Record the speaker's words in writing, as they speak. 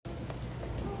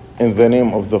In the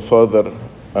name of the Father,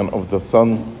 and of the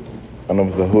Son, and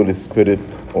of the Holy Spirit,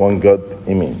 one God,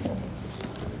 Amen.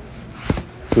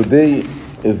 Today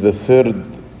is the third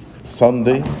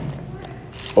Sunday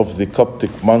of the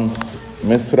Coptic month,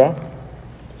 Misra,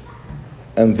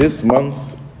 and this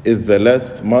month is the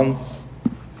last month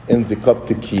in the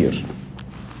Coptic year.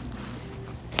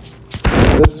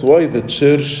 That's why the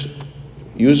Church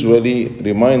usually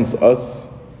reminds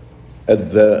us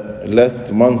at the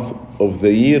last month of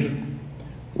the year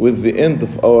with the end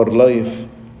of our life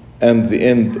and the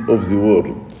end of the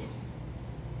world.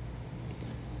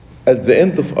 At the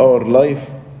end of our life,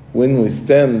 when we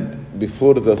stand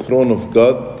before the throne of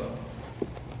God,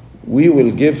 we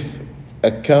will give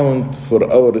account for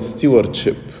our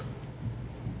stewardship.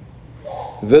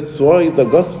 That's why the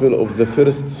gospel of the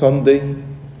first Sunday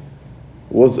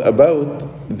was about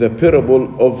the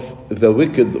parable of the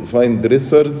wicked vine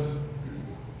dressers,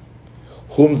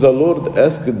 whom the Lord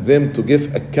asked them to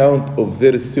give account of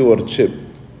their stewardship.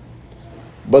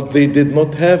 But they did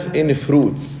not have any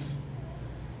fruits.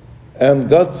 And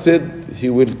God said He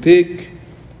will take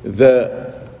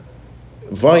the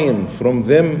vine from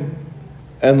them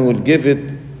and will give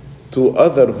it to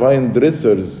other vine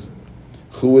dressers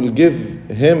who will give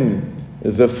Him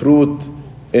the fruit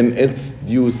in its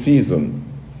due season.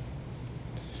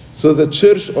 So the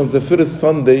Church on the first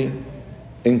Sunday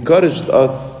encouraged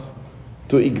us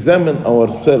to examine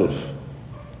ourselves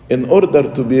in order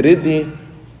to be ready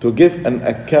to give an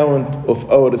account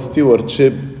of our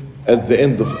stewardship at the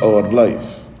end of our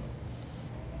life.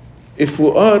 If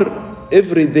we are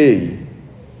every day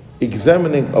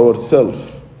examining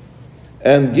ourselves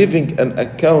and giving an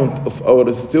account of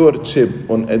our stewardship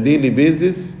on a daily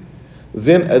basis,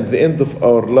 then at the end of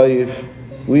our life,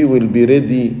 we will be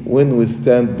ready when we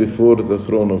stand before the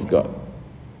throne of God.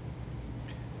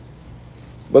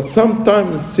 But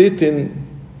sometimes Satan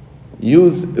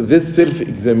uses this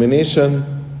self-examination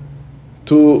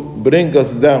to bring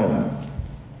us down,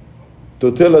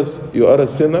 to tell us, you are a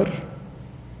sinner,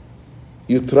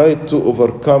 you tried to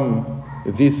overcome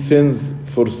these sins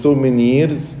for so many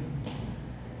years,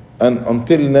 and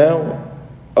until now,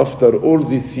 after all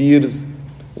these years,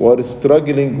 we are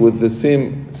struggling with the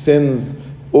same sins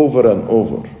over and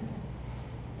over.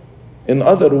 In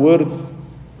other words,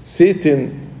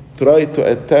 Satan tried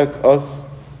to attack us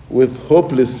with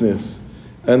hopelessness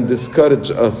and discourage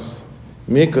us,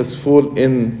 make us fall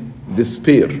in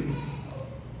despair.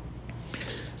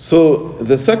 So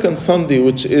the second Sunday,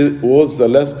 which was the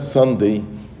last Sunday,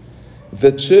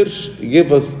 the Church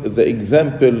gave us the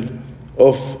example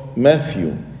of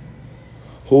Matthew,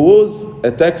 who was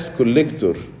a tax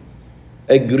collector,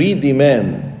 a greedy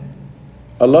man,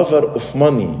 a lover of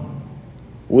money,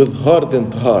 with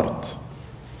hardened heart.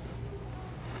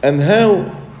 And how,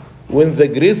 when the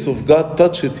grace of God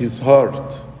touched his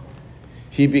heart,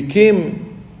 he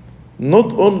became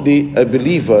not only a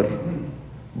believer,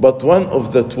 but one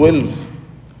of the 12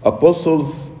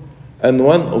 apostles and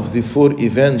one of the 4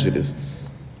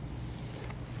 evangelists.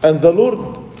 And the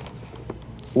Lord,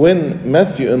 when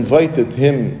Matthew invited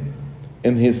him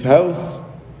in his house,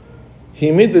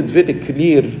 he made it very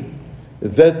clear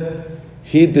that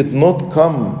he did not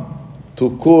come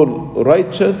to call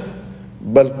righteous,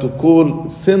 but to call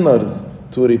sinners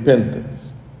to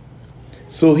repentance.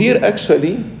 So here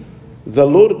actually, the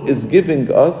Lord is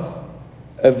giving us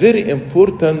a very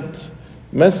important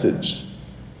message,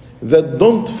 that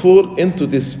don't fall into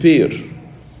despair,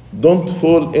 don't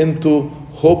fall into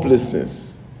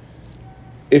hopelessness.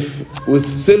 If with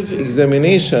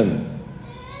self-examination,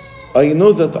 I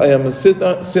know that I am a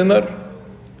sinner,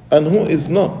 and who is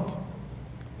not?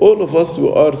 All of us who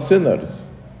are sinners.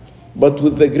 But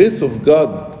with the grace of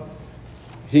God,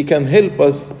 He can help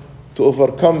us to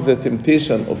overcome the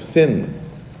temptation of sin.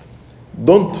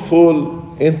 Don't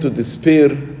fall into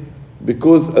despair,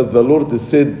 because as the Lord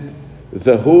said,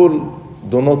 the whole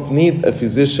do not need a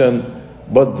physician,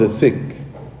 but the sick.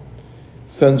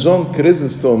 St. John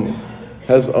Chrysostom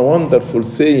has a wonderful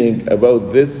saying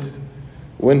about this,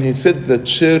 when he said the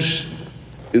Church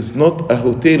is not a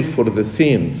hotel for the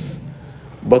saints,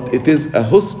 but it is a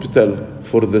hospital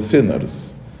for the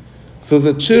sinners. So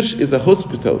the Church is a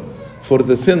hospital for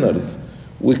the sinners.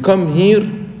 We come here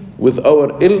with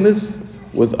our illness,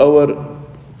 with our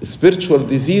spiritual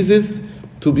diseases,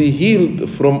 to be healed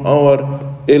from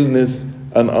our illness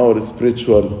and our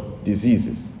spiritual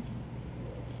diseases.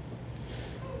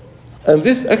 And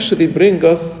this actually brings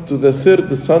us to the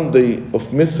third Sunday of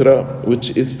Misra,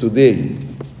 which is today.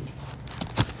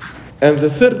 And the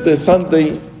third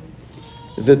Sunday,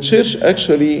 the Church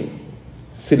actually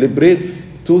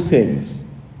celebrates 2 things.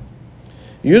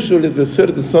 Usually the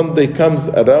third Sunday comes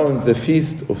around the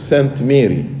feast of Saint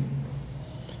Mary,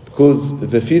 because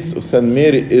the feast of Saint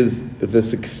Mary is the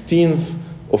 16th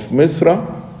of Misra,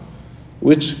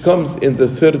 which comes in the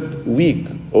third week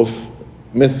of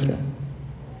Misra.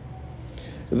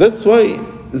 That's why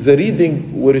the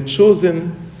reading were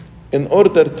chosen in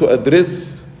order to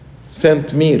address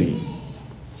Saint Mary.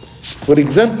 For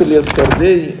example,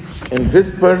 yesterday in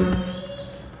Vespers,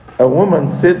 a woman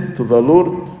said to the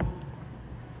Lord,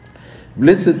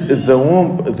 "Blessed is the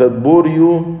womb that bore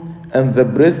you and the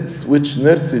breasts which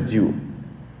nursed you."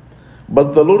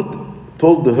 But the Lord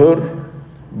told her,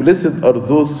 "Blessed are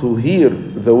those who hear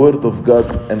the word of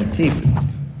God and keep it."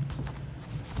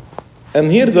 And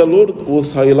here the Lord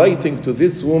was highlighting to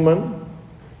this woman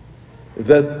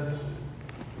that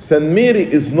Saint Mary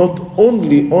is not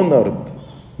only honored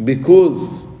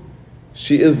because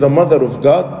she is the mother of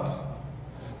God,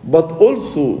 but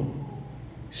also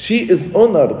she is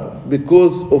honored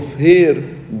because of her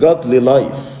godly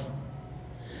life.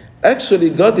 Actually,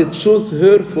 God chose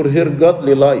her for her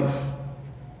godly life.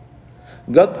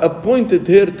 God appointed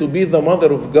her to be the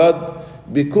mother of God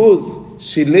because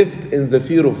she lived in the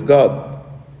fear of God.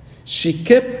 She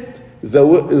kept the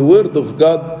word of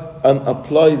God and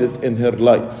applied it in her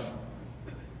life.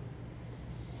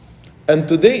 And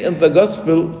today in the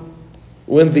gospel,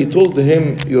 when they told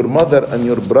him, "Your mother and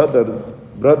your brothers,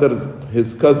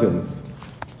 his cousins,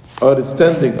 are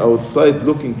standing outside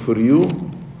looking for you,"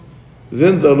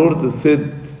 then the Lord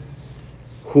said,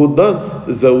 "Who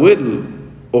does the will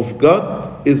of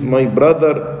God is my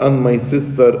brother and my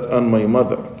sister and my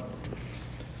mother."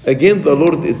 Again, the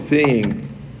Lord is saying,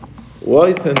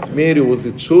 why Saint Mary was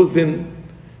chosen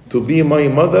to be my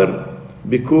mother?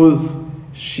 Because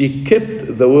she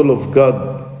kept the will of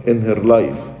God in her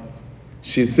life.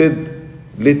 She said,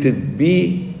 "Let it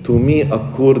be to me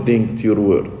according to your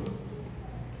word."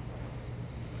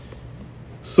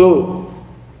 So,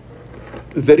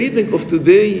 the reading of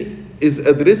today is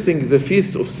addressing the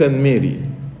feast of Saint Mary.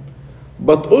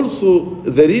 But also,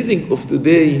 the reading of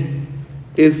today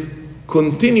is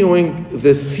continuing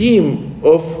the theme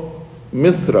of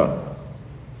Misra,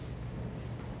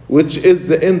 which is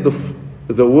the end of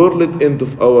the world, end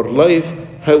of our life,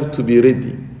 how to be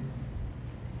ready.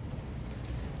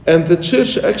 And the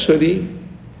church actually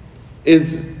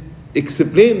is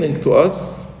explaining to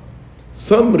us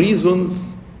some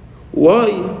reasons why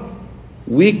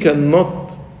we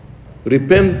cannot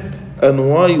repent and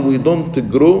why we don't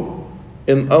grow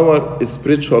in our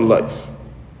spiritual life.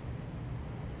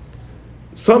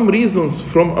 Some reasons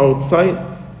from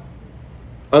outside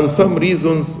and some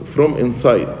reasons from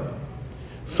inside.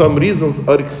 Some reasons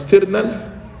are external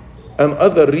and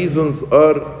other reasons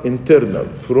are internal,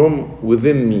 from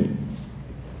within me.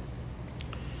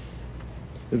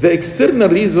 The external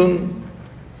reason,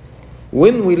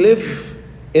 when we live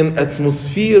in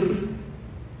atmosphere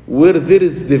where there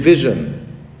is division,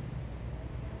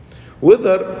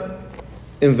 whether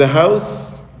in the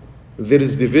house there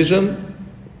is division,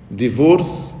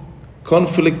 divorce,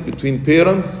 conflict between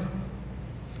parents.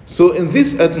 So in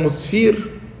this atmosphere,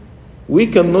 we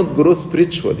cannot grow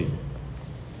spiritually.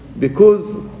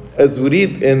 Because as we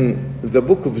read in the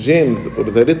book of James, or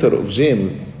the letter of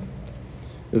James,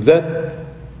 that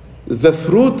the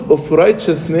fruit of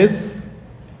righteousness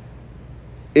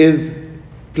is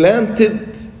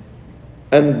planted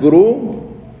and grow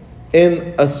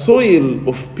in a soil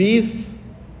of peace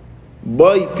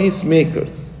by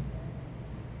peacemakers.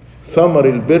 ثمر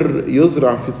البر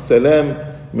يزرع في السلام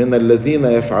من الذين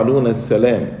يفعلون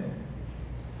السلام.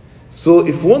 So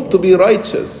if we want to be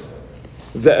righteous,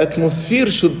 the atmosphere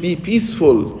should be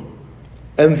peaceful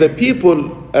and the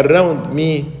people around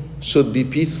me should be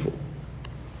peaceful.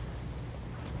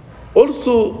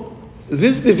 Also,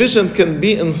 this division can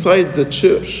be inside the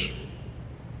church.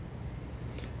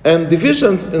 And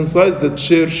divisions inside the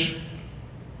church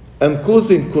and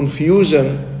causing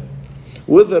confusion,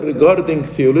 whether regarding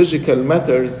theological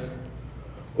matters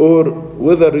or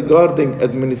whether regarding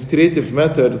administrative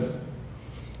matters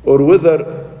or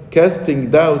whether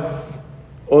casting doubts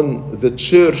on the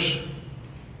church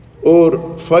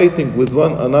or fighting with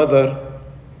one another,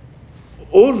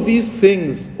 all these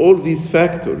things, all these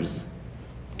factors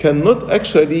cannot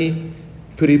actually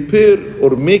prepare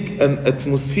or make an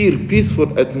atmosphere,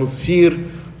 peaceful atmosphere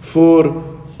for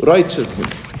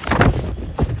righteousness.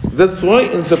 That's why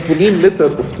in the Pauline letter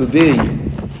of today,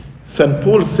 St.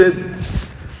 Paul said,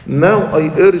 "Now I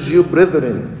urge you,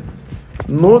 brethren,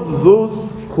 note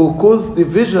those who cause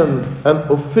divisions and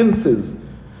offenses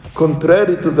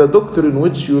contrary to the doctrine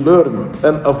which you learned,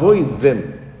 and avoid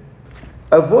them."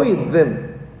 Avoid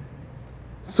them.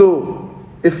 So,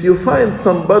 if you find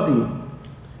somebody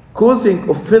causing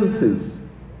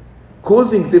offenses,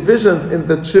 causing divisions in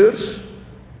the church,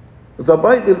 the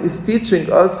Bible is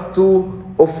teaching us to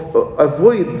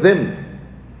avoid them.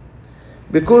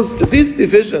 Because these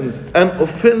divisions and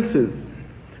offenses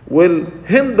will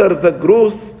hinder the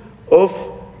growth of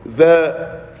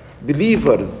the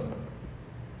believers.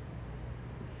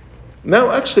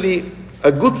 Now, actually,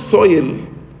 a good soil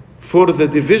for the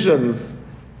divisions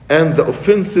and the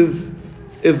offenses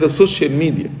is the social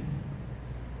media.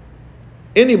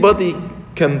 Anybody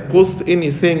can post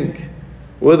anything,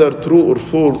 whether true or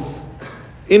false,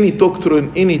 any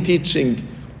doctrine, any teaching,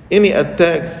 any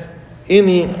attacks,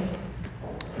 any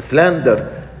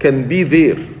slander can be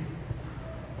there.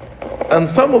 And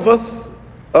some of us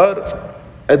are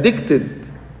addicted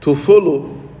to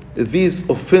follow these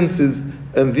offenses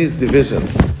and these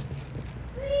divisions.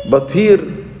 But here,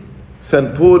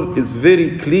 St. Paul is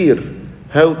very clear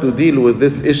how to deal with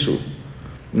this issue.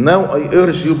 Now I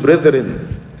urge you,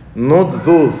 brethren, not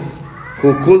those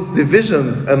who cause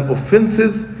divisions and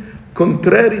offenses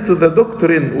contrary to the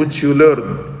doctrine which you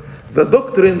learned. The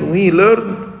doctrine we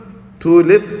learned to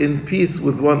live in peace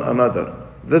with one another.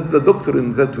 That's the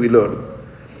doctrine that we learned.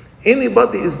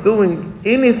 Anybody is doing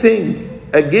anything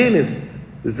against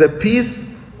the peace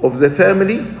of the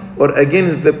family or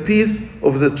against the peace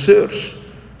of the church,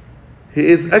 he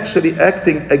is actually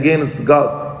acting against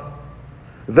God.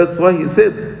 That's why he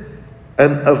said,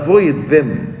 and avoid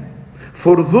them.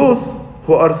 For those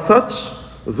who are such,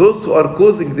 those who are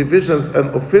causing divisions and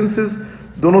offenses,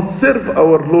 do not serve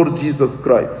our Lord Jesus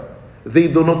Christ. They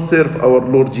do not serve our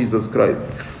Lord Jesus Christ.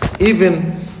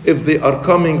 Even if they are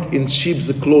coming in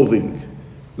sheep's clothing,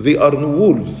 they are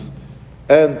wolves,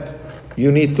 and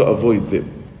you need to avoid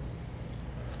them.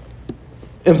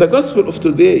 In the gospel of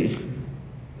today,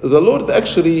 the Lord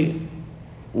actually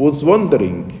was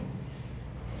wondering.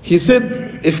 He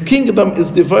said, if kingdom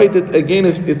is divided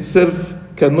against itself,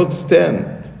 cannot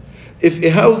stand. If a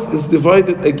house is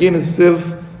divided against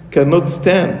itself, cannot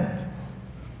stand.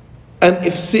 And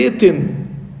if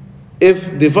Satan,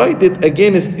 if divided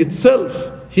against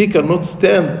itself, he cannot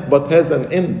stand, but has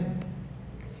an end.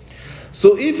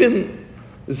 So even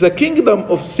the kingdom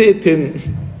of Satan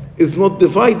is not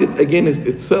divided against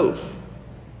itself.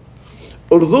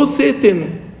 Although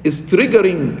Satan is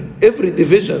triggering every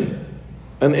division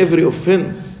and every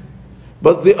offense,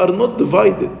 but they are not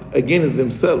divided against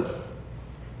themselves.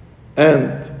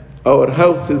 And our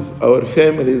houses, our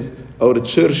families, our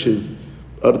churches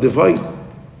are divided.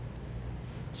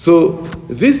 So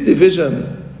this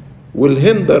division will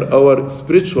hinder our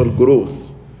spiritual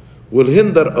growth, will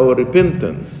hinder our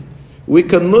repentance. We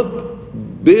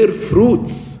cannot bear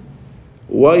fruits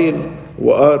while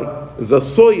we are the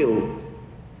soil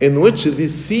in which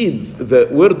these seeds, the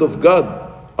word of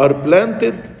God, are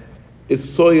planted,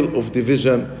 is soil of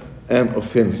division and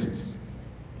offenses.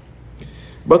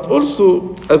 But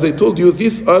also, as I told you,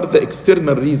 these are the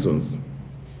external reasons.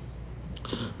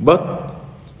 But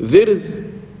there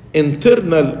is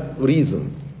internal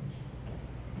reasons.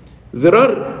 There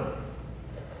are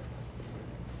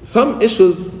some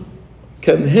issues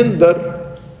can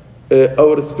hinder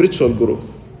our spiritual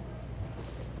growth.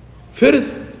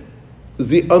 First,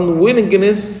 the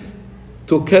unwillingness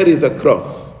to carry the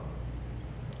cross.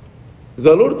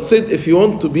 The Lord said, if you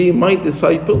want to be my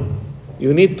disciple,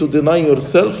 you need to deny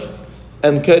yourself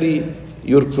and carry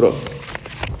your cross.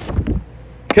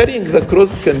 Carrying the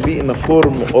cross can be in a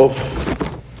form of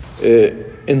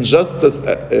injustice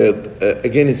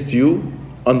against you,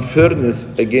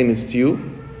 unfairness against you.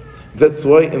 That's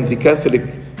why in the Catholic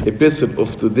epistle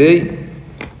of today,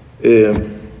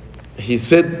 he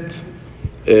said,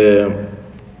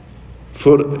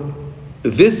 for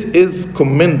this is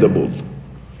commendable,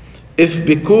 if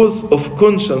because of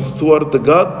conscience toward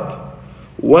God,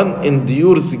 one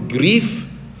endures grief,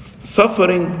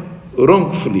 suffering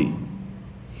wrongfully.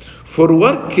 For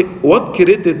what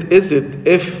credit is it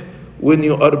if, when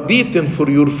you are beaten for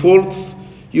your faults,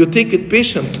 you take it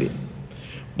patiently?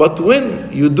 But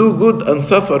when you do good and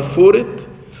suffer for it,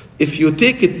 if you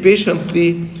take it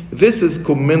patiently, this is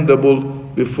commendable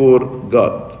before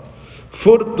God.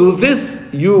 For to this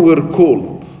you were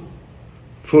called.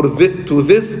 To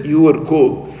this you were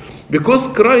called. Because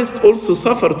Christ also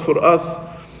suffered for us,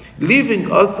 leaving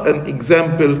us an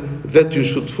example that you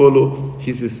should follow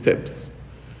his steps.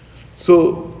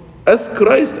 So, as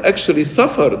Christ actually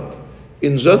suffered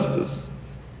injustice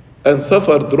and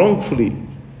suffered wrongfully,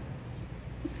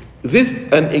 this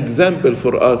is an example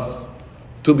for us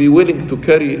to be willing to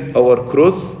carry our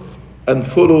cross and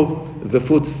follow the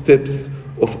footsteps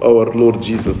of our Lord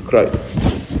Jesus Christ.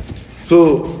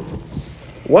 So,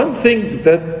 One thing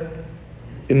that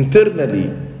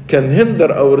internally can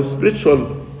hinder our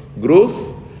spiritual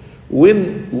growth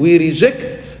when we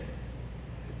reject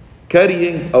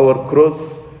carrying our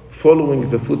cross, following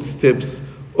the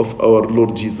footsteps of our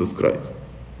Lord Jesus Christ.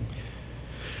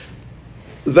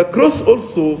 The cross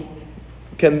also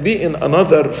can be in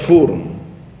another form.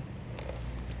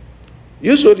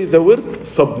 Usually the word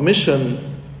submission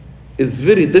is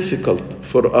very difficult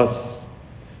for us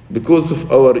because of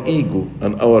our ego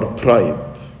and our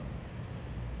pride.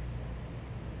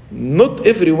 Not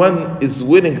everyone is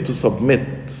willing to submit.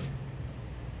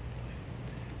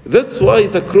 That's why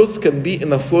the cross can be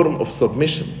in a form of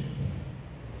submission.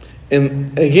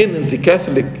 And again, in the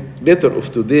Catholic letter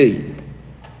of today,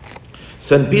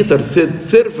 St. Peter said,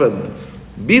 "Servant,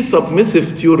 be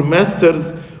submissive to your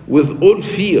masters with all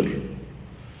fear."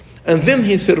 And then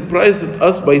he surprised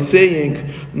us by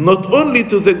saying, "Not only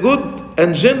to the good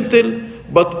and gentle,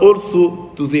 but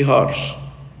also to the harsh."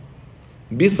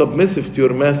 Be submissive to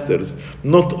your masters,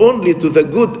 not only to the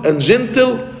good and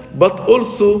gentle, but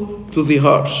also to the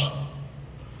harsh.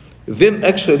 Then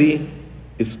actually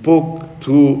he spoke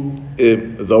to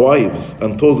the wives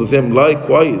and told them,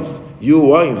 "Likewise, you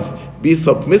wives, be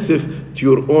submissive to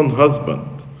your own husband,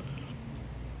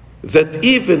 that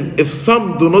even if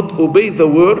some do not obey the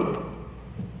word,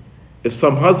 if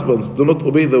some husbands do not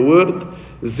obey the word,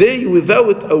 they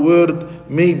without a word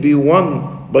may be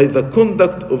won by the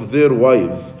conduct of their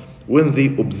wives, when they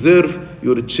observe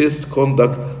your chaste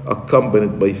conduct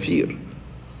accompanied by fear."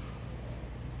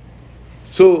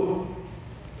 So,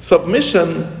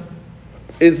 submission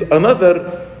is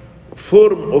another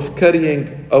form of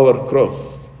carrying our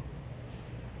cross.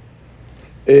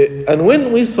 And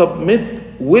when we submit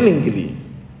willingly,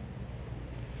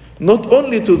 not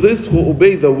only to those who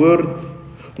obey the word,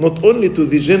 not only to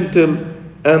the gentle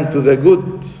and to the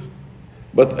good,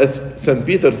 but as St.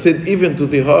 Peter said, even to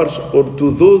the harsh, or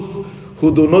to those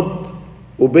who do not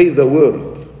obey the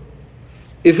word,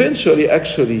 eventually,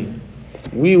 actually,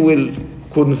 we will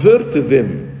convert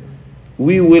them.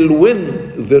 We will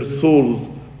win their souls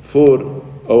for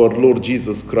our Lord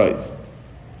Jesus Christ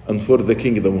and for the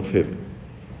kingdom of heaven.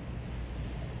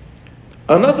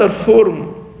 Another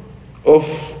form of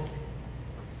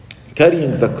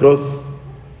carrying the cross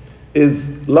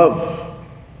is love.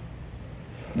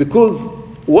 Because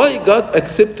why God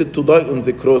accepted to die on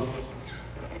the cross?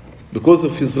 Because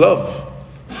of his love.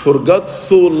 For God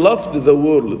so loved the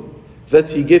world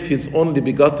that he gave his only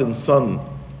begotten Son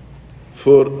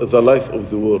for the life of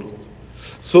the world.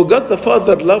 So God the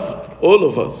Father loved all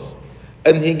of us,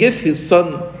 and he gave his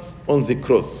Son on the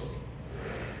cross.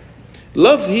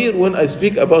 Love here, when I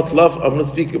speak about love, I'm not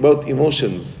speaking about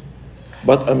emotions,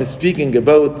 but I'm speaking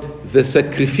about the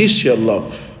sacrificial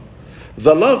love.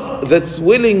 The love that's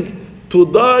willing to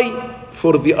die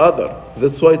for the other.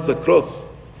 That's why it's a cross.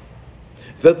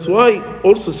 That's why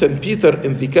also St. Peter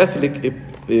in the Catholic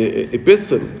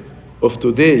epistle of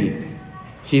today,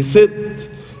 he said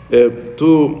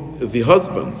to the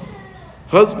husbands,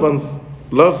 "Husbands,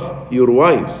 love your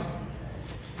wives.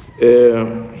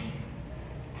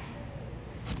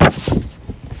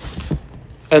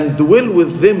 And dwell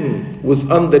with them with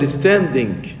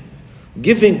understanding,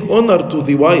 giving honor to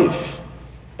the wife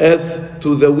as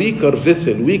to the weaker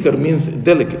vessel." Weaker means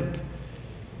delicate.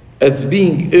 "As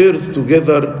being heirs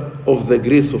together of the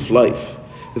grace of life,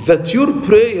 that your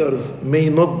prayers may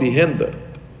not be hindered."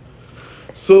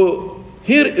 So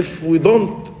here, if we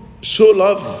don't show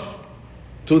love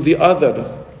to the other,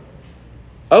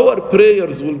 our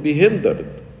prayers will be hindered.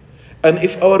 And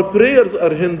if our prayers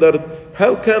are hindered,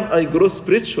 how can I grow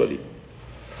spiritually?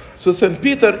 So St.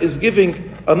 Peter is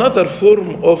giving another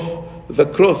form of the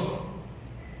cross,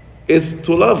 is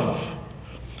to love.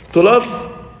 To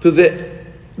love to the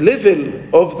level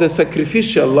of the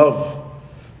sacrificial love.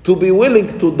 To be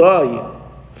willing to die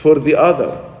for the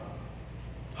other.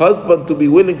 Husband, to be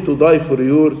willing to die for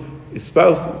your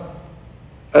spouses.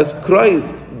 As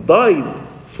Christ died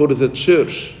for the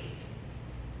church.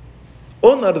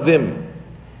 Honor them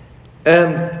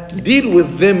and deal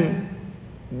with them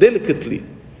delicately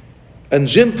and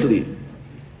gently.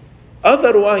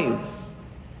 Otherwise,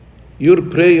 your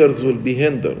prayers will be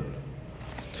hindered.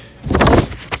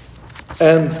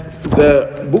 And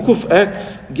the book of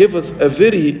Acts gives us a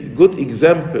very good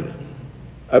example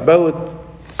about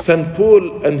St.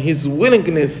 Paul and his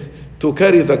willingness to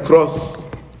carry the cross.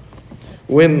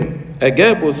 When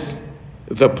Agabus,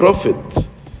 the prophet,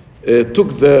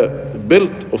 took the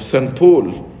belt of St.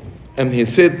 Paul, and he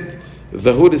said,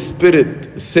 "The Holy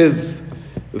Spirit says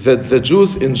that the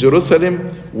Jews in Jerusalem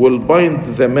will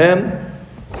bind the man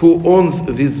who owns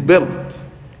this belt."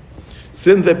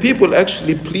 Then the people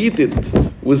actually pleaded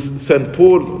with St.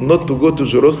 Paul not to go to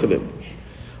Jerusalem.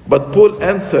 But Paul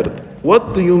answered,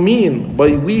 "What do you mean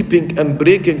by weeping and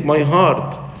breaking my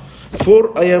heart?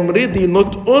 For I am ready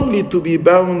not only to be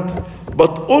bound,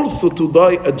 but also to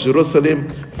die at Jerusalem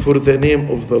for the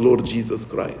name of the Lord Jesus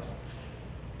Christ."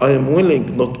 I am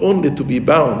willing not only to be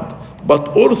bound,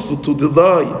 but also to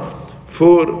die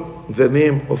for the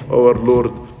name of our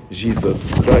Lord Jesus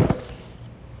Christ.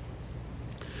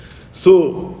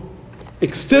 So,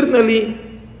 externally,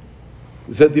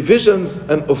 the divisions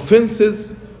and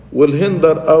offenses will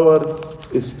hinder our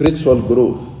spiritual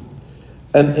growth.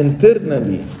 And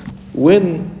internally,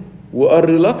 when we are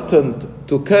reluctant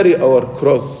to carry our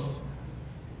cross,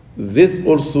 this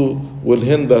also will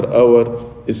hinder our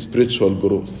spiritual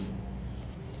growth.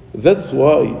 That's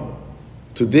why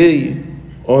today,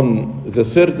 on the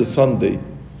third Sunday,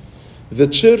 the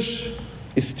church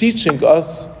is teaching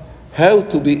us how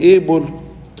to be able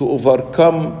to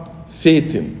overcome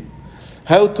Satan,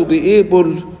 how to be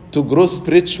able to grow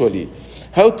spiritually,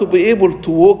 how to be able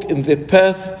to walk in the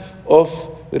path of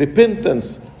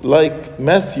repentance, like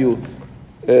Matthew,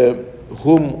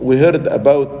 whom we heard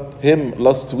about him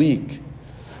last week,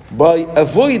 by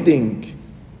avoiding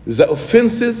the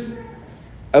offenses,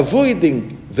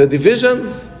 avoiding the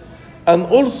divisions, and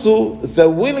also the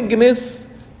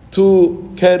willingness to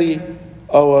carry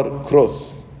our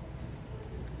cross.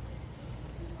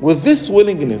 With this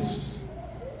willingness,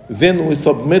 then we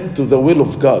submit to the will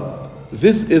of God.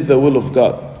 This is the will of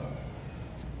God.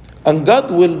 And God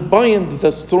will bind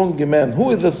the strong man. Who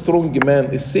is the strong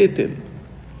man? Is Satan.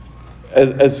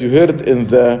 As you heard in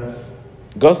the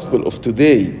gospel of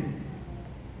today,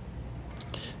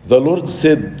 the Lord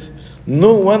said,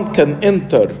 "No one can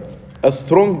enter a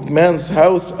strong man's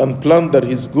house and plunder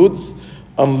his goods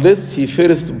unless he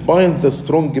first bind the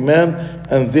strong man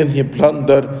and then he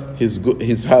plunder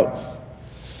his house."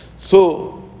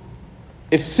 So,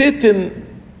 if Satan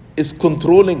is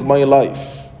controlling my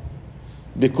life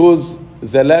because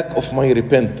the lack of my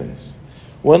repentance,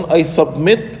 when I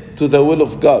submit to the will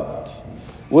of God,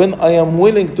 when I am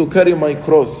willing to carry my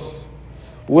cross,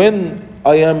 when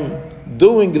I am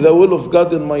doing the will of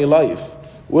God in my life,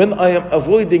 when I am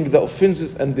avoiding the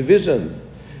offenses and divisions,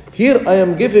 here I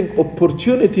am giving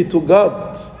opportunity to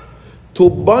God to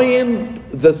bind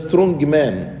the strong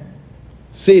man,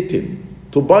 Satan,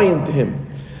 to bind him,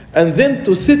 and then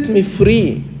to set me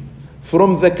free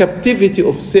from the captivity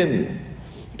of sin,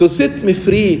 to set me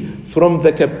free from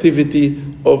the captivity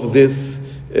of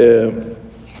this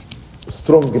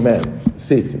strong man,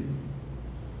 Satan.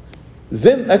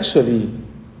 Then actually,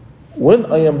 when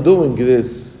I am doing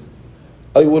this,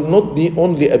 I will not be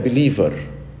only a believer,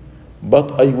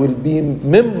 but I will be a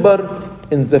member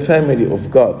in the family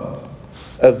of God.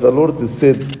 As the Lord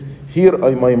said, "Here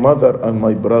are my mother and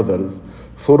my brothers,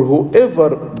 for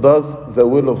whoever does the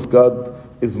will of God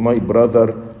is my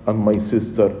brother and my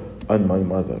sister and my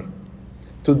mother."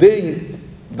 Today,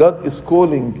 God is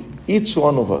calling each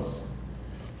one of us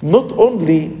not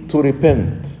only to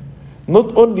repent,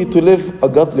 not only to live a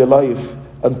godly life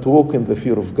and to walk in the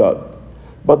fear of God,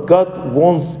 but God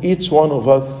wants each one of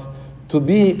us to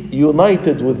be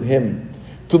united with Him,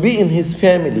 to be in His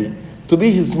family, to be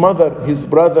His mother, His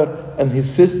brother, and His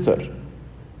sister,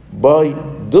 by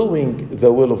doing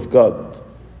the will of God,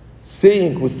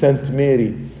 saying with Saint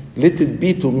Mary, "Let it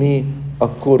be to me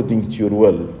according to your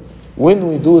will." When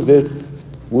we do this,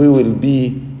 we will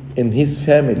be in His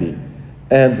family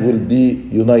and will be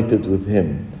united with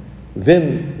Him.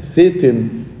 Then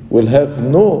Satan will have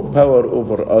no power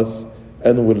over us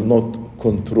and will not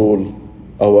control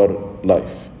our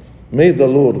life. May the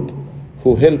Lord,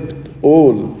 who helped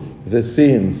all the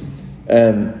saints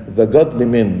and the godly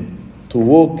men to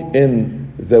walk in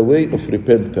the way of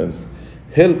repentance,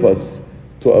 help us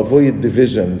to avoid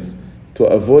divisions, to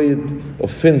avoid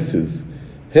offenses,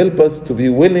 help us to be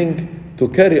willing to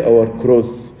carry our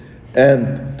cross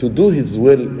and to do His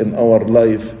will in our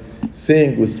life,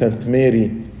 saying with Saint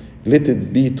Mary, "Let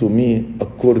it be to me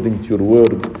according to your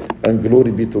word, and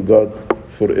glory be to God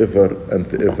forever and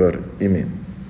ever. Amen."